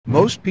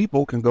Most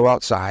people can go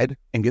outside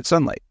and get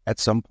sunlight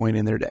at some point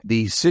in their day.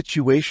 The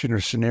situation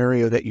or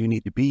scenario that you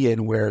need to be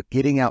in where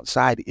getting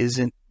outside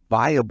isn't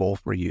viable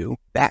for you,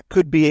 that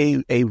could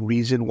be a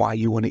reason why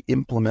you want to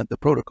implement the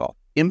protocol.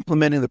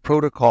 Implementing the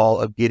protocol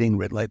of getting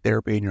red light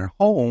therapy in your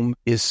home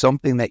is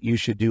something that you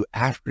should do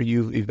after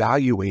you've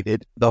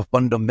evaluated the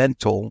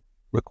fundamental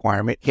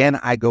requirement. Can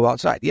I go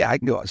outside? Yeah, I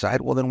can go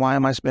outside. Well, then why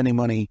am I spending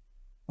money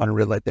on a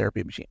red light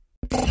therapy machine?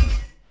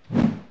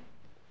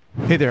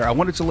 Hey there, I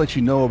wanted to let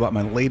you know about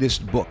my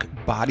latest book,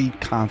 Body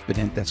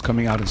Confident, that's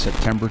coming out in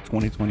September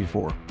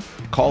 2024.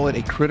 Call it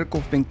a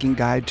critical thinking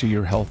guide to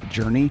your health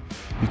journey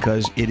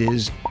because it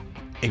is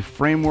a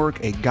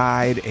framework, a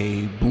guide,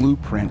 a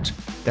blueprint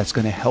that's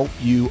going to help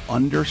you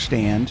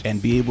understand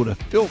and be able to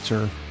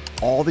filter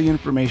all the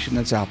information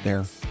that's out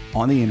there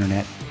on the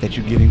internet that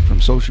you're getting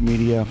from social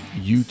media,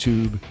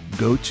 YouTube.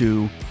 Go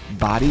to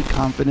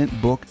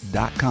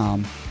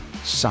bodyconfidentbook.com,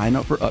 sign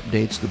up for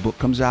updates. The book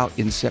comes out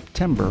in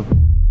September.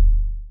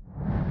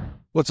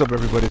 What's up,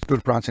 everybody?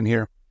 It's Bronson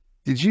here.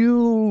 Did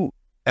you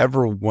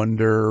ever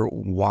wonder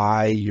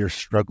why you're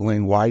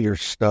struggling, why you're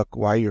stuck,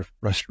 why you're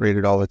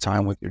frustrated all the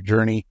time with your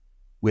journey,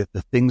 with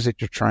the things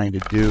that you're trying to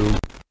do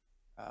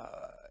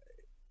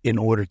in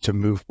order to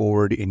move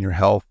forward in your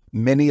health?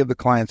 Many of the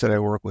clients that I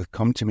work with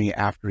come to me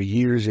after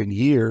years and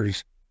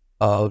years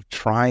of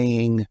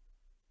trying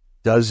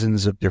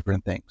dozens of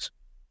different things,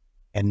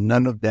 and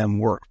none of them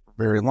work for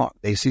very long.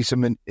 They see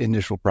some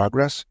initial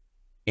progress,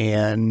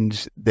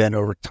 and then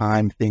over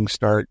time, things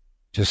start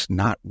just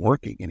not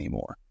working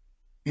anymore.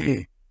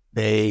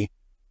 They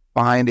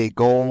find a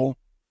goal,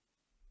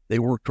 they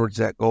work towards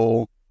that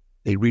goal,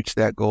 they reach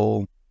that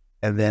goal,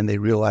 and then they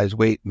realize,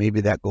 wait, maybe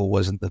that goal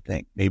wasn't the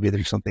thing. Maybe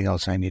there's something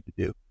else I need to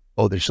do.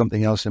 Oh, there's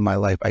something else in my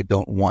life I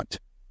don't want.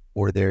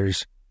 Or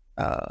there's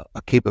a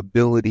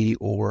capability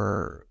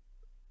or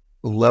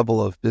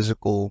level of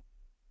physical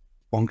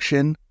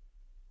function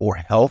or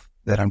health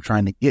that I'm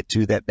trying to get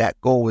to, that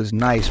goal was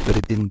nice, but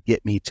it didn't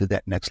get me to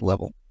that next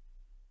level.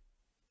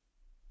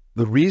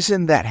 The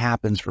reason that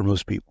happens for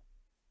most people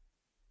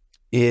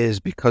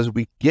is because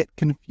we get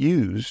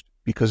confused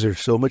because there's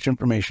so much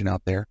information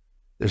out there.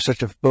 There's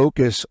such a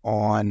focus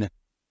on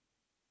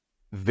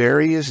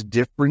various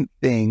different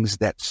things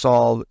that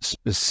solve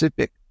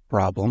specific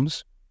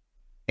problems,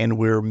 and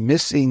we're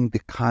missing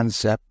the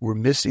concept, we're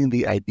missing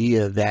the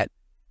idea that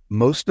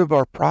most of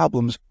our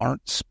problems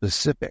aren't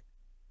specific.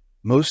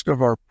 Most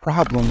of our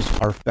problems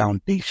are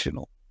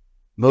foundational.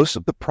 Most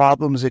of the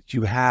problems that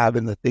you have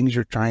and the things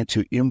you're trying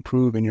to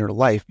improve in your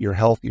life, your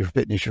health, your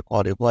fitness, your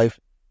quality of life,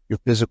 your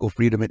physical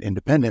freedom and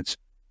independence,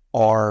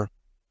 are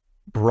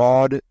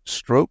broad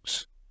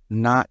strokes,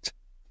 not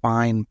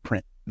fine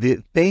print.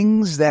 The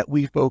things that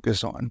we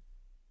focus on,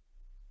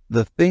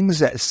 the things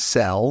that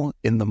sell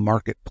in the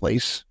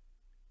marketplace,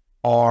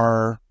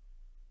 are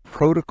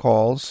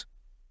protocols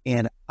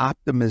and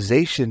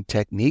optimization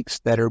techniques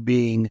that are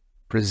being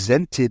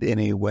presented in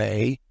a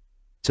way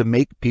to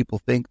make people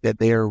think that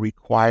they are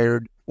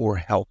required for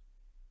health.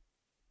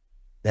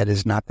 That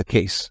is not the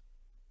case.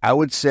 I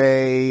would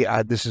say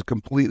this is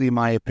completely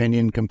my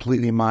opinion,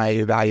 completely my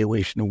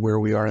evaluation of where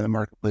we are in the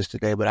marketplace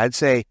today, but I'd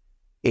say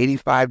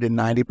 85 to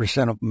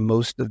 90% of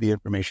most of the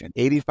information,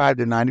 85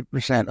 to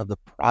 90% of the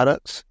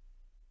products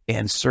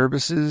and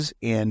services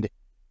and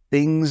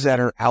things that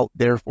are out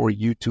there for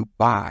you to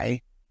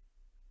buy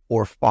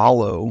or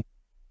follow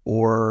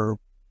or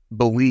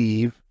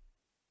believe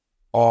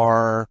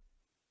are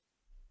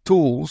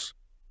tools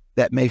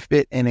that may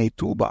fit in a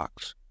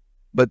toolbox,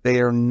 but they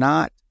are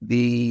not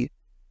the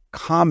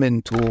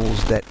common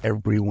tools that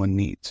everyone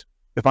needs.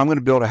 If I'm going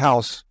to build a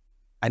house,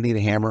 I need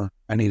a hammer,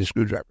 I need a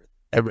screwdriver.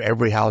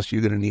 Every house,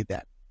 you're going to need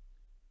that.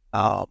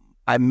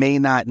 I may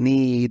not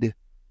need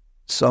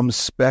some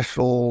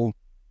special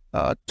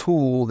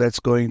tool that's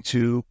going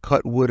to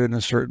cut wood in a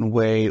certain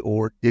way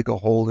or dig a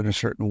hole in a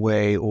certain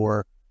way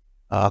or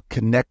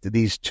connect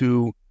these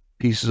two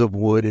pieces of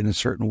wood in a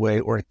certain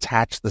way or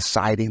attach the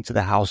siding to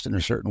the house in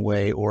a certain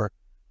way or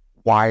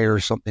wire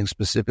something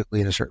specifically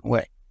in a certain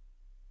way.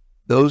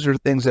 Those are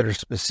things that are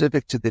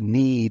specific to the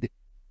need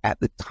at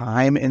the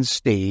time and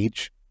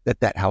stage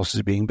that house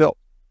is being built.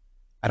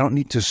 I don't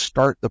need to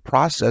start the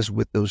process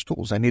with those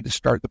tools. I need to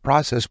start the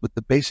process with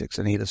the basics.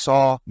 I need a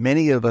saw.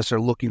 Many of us are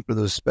looking for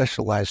those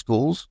specialized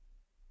tools,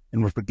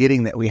 and we're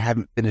forgetting that we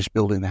haven't finished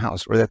building the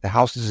house or that the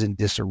house is in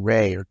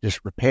disarray or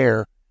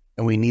disrepair,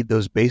 and we need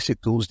those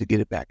basic tools to get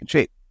it back in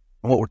shape.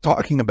 And what we're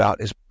talking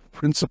about is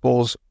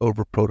principles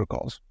over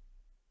protocols.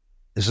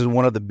 This is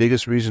one of the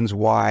biggest reasons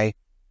why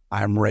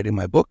I'm writing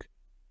my book.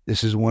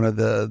 This is one of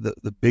the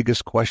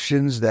biggest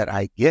questions that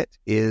I get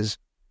is,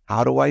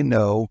 how do I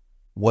know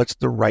what's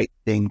the right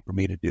thing for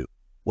me to do?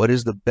 What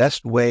is the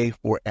best way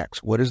for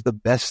X? What is the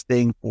best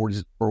thing for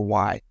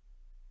Y?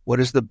 What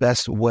is the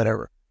best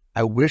whatever?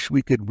 I wish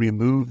we could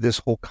remove this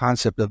whole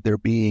concept of there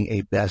being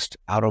a best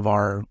out of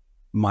our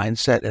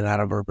mindset and out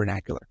of our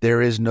vernacular.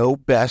 There is no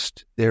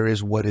best. There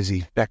is what is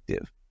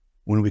effective.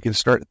 When we can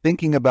start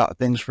thinking about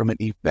things from an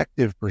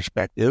effective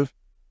perspective,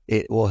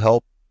 it will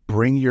help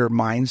bring your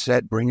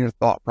mindset, bring your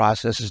thought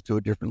processes to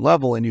a different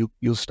level, and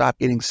you'll stop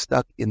getting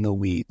stuck in the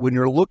weeds. When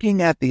you're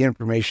looking at the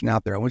information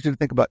out there, I want you to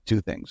think about two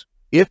things.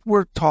 If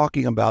we're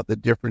talking about the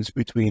difference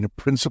between a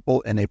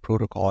principle and a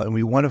protocol, and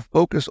we want to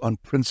focus on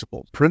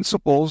principles,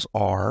 principles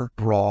are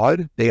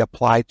broad. They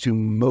apply to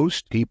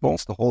most people.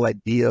 The whole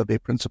idea of a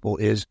principle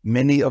is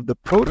many of the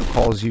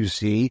protocols you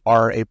see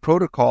are a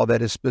protocol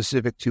that is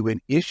specific to an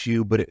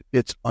issue, but it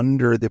fits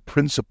under the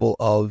principle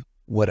of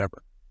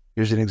whatever.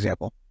 Here's an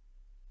example.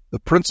 The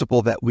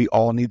principle that we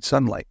all need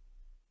sunlight.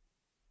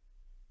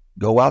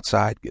 Go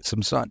outside, get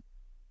some sun.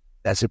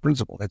 That's a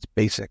principle. That's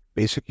basic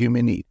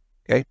human need.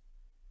 Okay.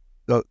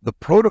 The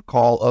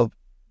protocol of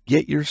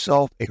get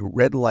yourself a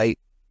red light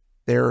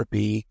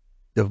therapy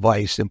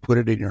device and put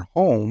it in your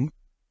home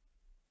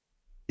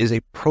is a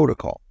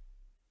protocol.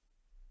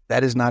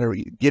 That is not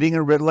getting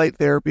a red light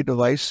therapy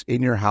device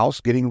in your house.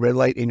 Getting red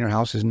light in your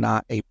house is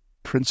not a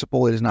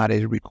principle. It is not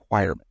a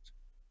requirement.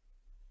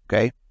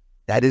 Okay.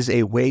 That is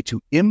a way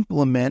to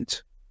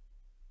implement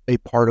a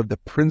part of the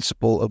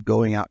principle of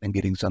going out and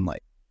getting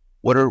sunlight.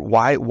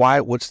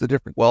 What's the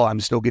difference? Well, I'm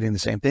still getting the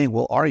same thing.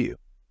 Well, are you?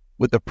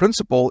 With the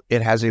principle,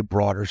 it has a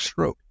broader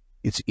stroke.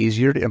 It's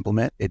easier to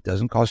implement. It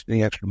doesn't cost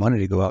any extra money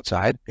to go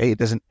outside. Okay? It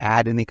doesn't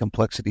add any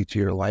complexity to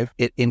your life.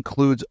 It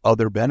includes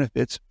other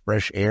benefits,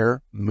 fresh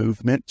air,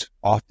 movement,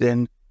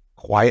 often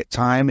quiet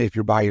time. If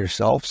you're by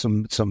yourself,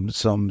 some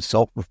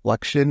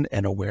self-reflection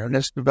and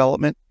awareness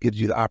development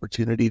gives you the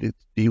opportunity to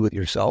be with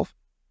yourself.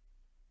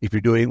 If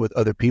you're doing it with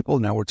other people,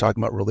 now we're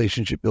talking about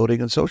relationship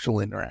building and social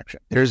interaction.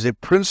 There's a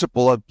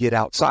principle of get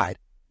outside.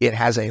 It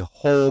has a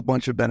whole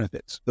bunch of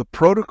benefits. The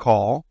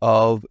protocol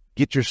of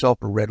get yourself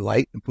a red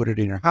light and put it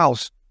in your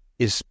house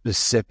is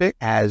specific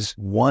as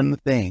one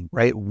thing,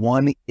 right?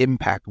 One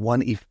impact,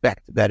 one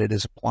effect that it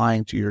is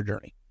applying to your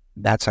journey.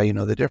 That's how you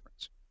know the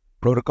difference.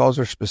 Protocols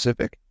are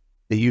specific.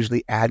 They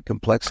usually add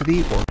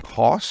complexity or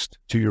cost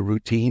to your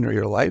routine or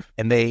your life,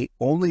 and they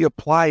only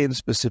apply in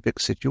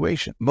specific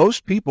situations.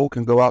 Most people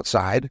can go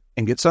outside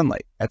and get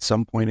sunlight at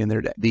some point in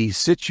their day. The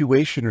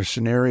situation or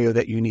scenario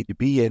that you need to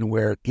be in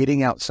where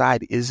getting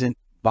outside isn't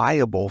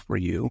viable for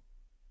you,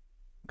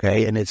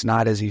 okay, and it's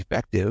not as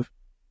effective,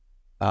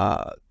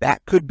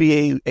 that could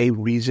be a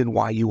reason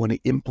why you want to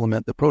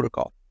implement the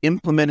protocol.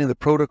 Implementing the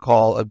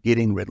protocol of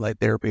getting red light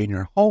therapy in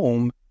your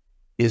home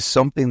is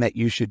something that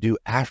you should do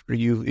after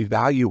you've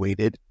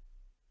evaluated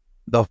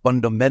the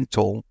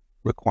fundamental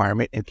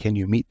requirement and can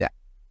you meet that?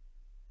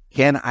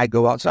 Can I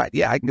go outside?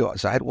 Yeah, I can go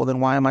outside. Well, then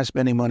why am I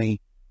spending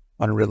money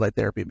on a red light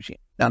therapy machine?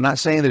 Now, I'm not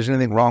saying there's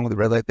anything wrong with the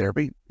red light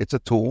therapy. It's a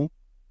tool,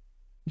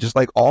 just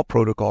like all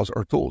protocols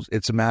are tools.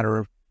 It's a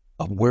matter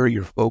of where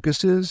your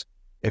focus is.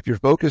 If you're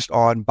focused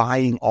on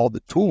buying all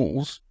the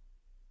tools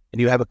and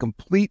you have a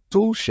complete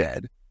tool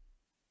shed,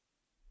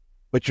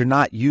 but you're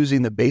not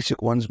using the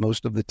basic ones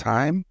most of the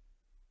time,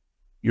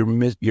 you're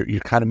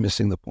kind of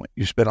missing the point.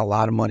 You spend a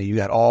lot of money. You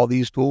got all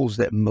these tools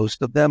that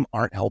most of them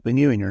aren't helping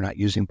you and you're not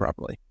using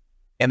properly.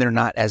 And they're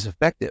not as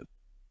effective.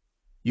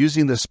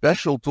 Using the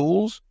special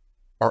tools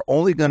are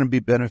only going to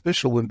be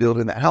beneficial when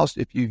building that house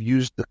if you've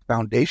used the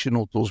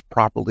foundational tools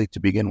properly to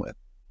begin with.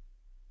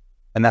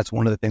 And that's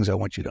one of the things I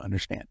want you to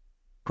understand.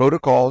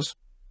 Protocols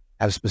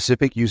have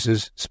specific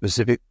uses,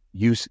 specific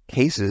use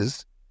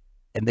cases,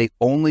 and they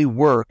only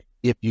work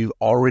if you've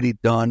already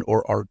done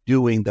or are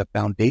doing the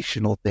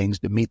foundational things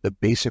to meet the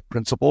basic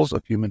principles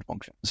of human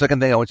function. The second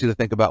thing I want you to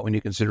think about when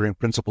you're considering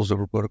principles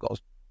over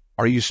protocols,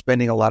 are you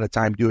spending a lot of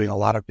time doing a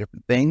lot of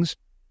different things,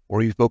 or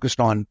are you focused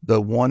on the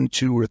 1,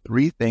 2, or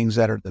 3 things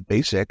that are the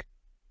basic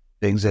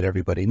things that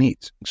everybody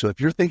needs? So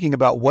if you're thinking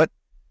about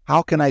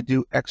how can I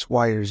do X,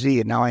 Y, or Z,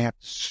 and now I have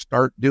to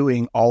start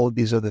doing all of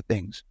these other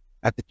things.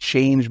 I have to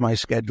change my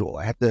schedule.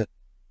 I have to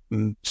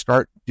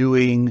start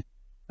doing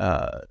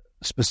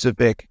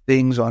specific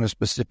things on a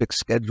specific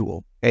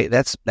schedule. Okay,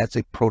 that's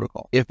a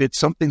protocol. If it's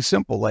something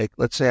simple, like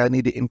let's say I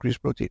need to increase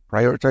protein,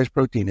 prioritize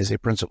protein is a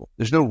principle.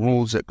 There's no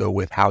rules that go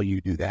with how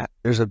you do that.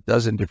 There's a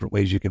dozen different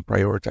ways you can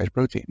prioritize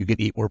protein. You can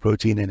eat more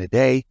protein in a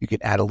day. You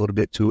can add a little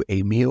bit to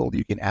a meal.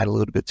 You can add a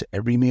little bit to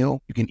every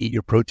meal. You can eat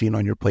your protein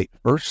on your plate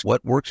first.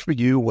 What works for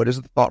you? What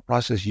is the thought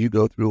process you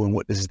go through, and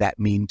what does that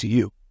mean to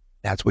you?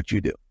 That's what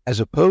you do. As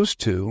opposed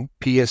to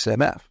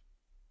PSMF.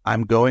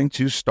 I'm going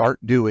to start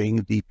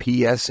doing the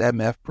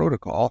PSMF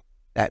protocol.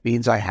 That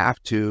means I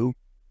have to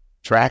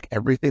track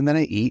everything that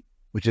I eat,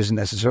 which isn't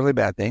necessarily a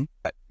bad thing.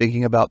 But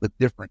thinking about the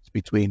difference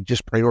between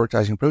just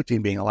prioritizing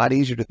protein being a lot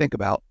easier to think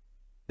about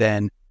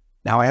than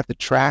now I have to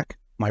track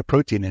my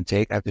protein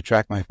intake. I have to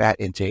track my fat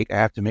intake. I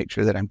have to make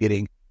sure that I'm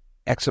getting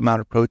X amount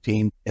of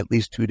protein at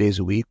least 2 days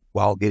a week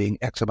while getting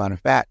X amount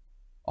of fat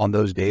on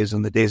those days.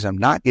 On the days I'm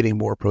not getting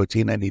more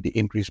protein, I need to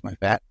increase my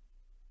fat.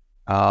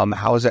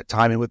 How is that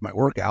timing with my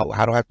workout?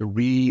 How do I have to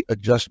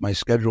readjust my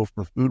schedule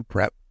for food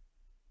prep,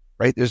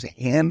 right? There's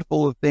a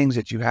handful of things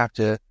that you have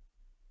to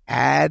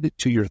add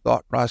to your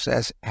thought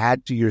process,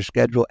 add to your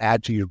schedule,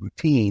 add to your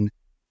routine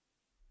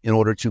in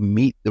order to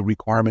meet the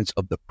requirements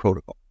of the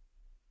protocol.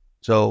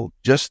 So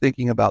just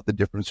thinking about the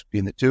difference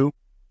between the two,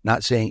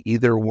 not saying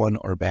either one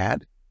are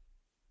bad,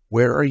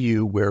 Where are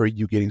you? Where are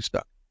you getting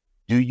stuck?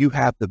 Do you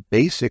have the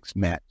basics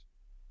met,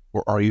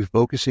 or are you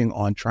focusing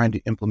on trying to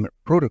implement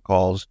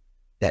protocols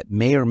that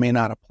may or may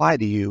not apply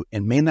to you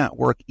and may not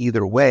work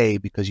either way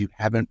because you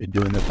haven't been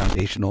doing the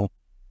foundational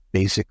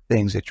basic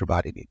things that your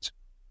body needs?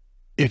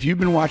 If you've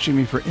been watching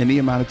me for any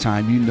amount of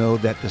time, you know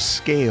that the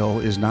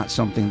scale is not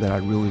something that I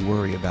really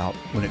worry about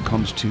when it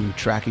comes to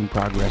tracking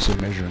progress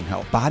and measuring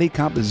health. Body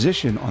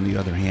composition, on the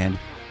other hand,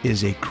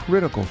 is a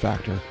critical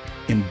factor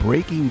in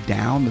breaking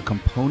down the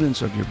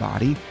components of your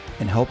body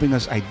and helping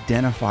us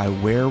identify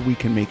where we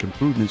can make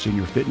improvements in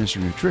your fitness or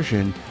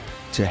nutrition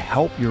to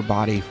help your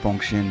body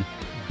function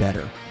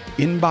better.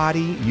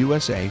 InBody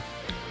USA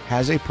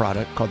has a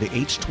product called the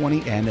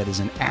H20N that is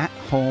an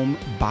at-home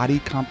body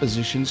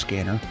composition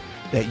scanner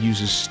that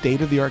uses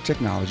state-of-the-art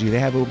technology. They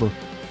have over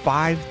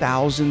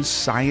 5,000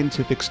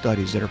 scientific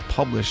studies that are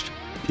published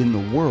in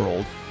the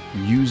world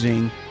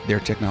using their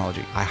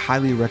technology. I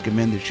highly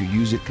recommend that you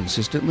use it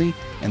consistently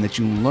and that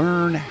you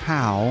learn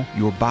how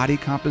your body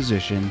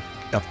composition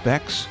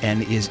affects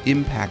and is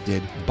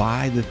impacted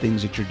by the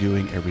things that you're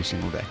doing every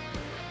single day.